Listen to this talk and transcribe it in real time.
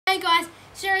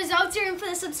So results are in for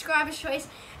the subscribers' choice,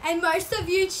 and most of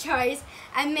you chose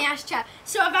a mousetrap.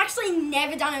 So I've actually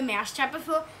never done a mousetrap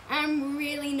before, and I'm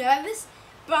really nervous.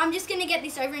 But I'm just going to get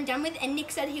this over and done with, and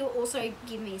Nick said he'll also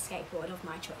give me a skateboard of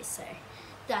my choice, so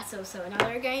that's also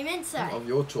another agreement. So Of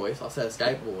your choice. I said a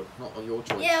skateboard, not of your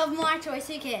choice. yeah, of my choice,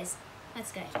 who cares?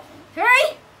 Let's go. 3,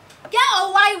 get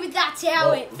away with that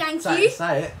towel, Well, thank say you.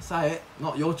 Say it.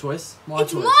 Not your choice, my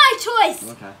It's choice. my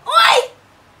choice. Okay. Oi!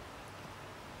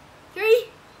 3,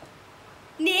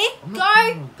 Nick, I'm go,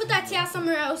 not- put that towel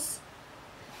somewhere else.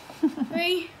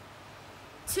 3,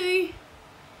 2,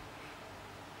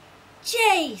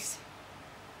 jeez.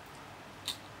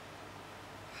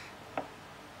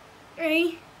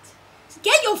 3,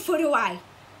 get your foot away.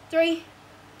 3,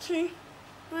 2,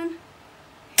 1.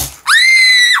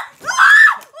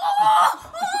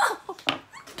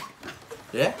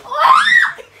 Yeah? Ah!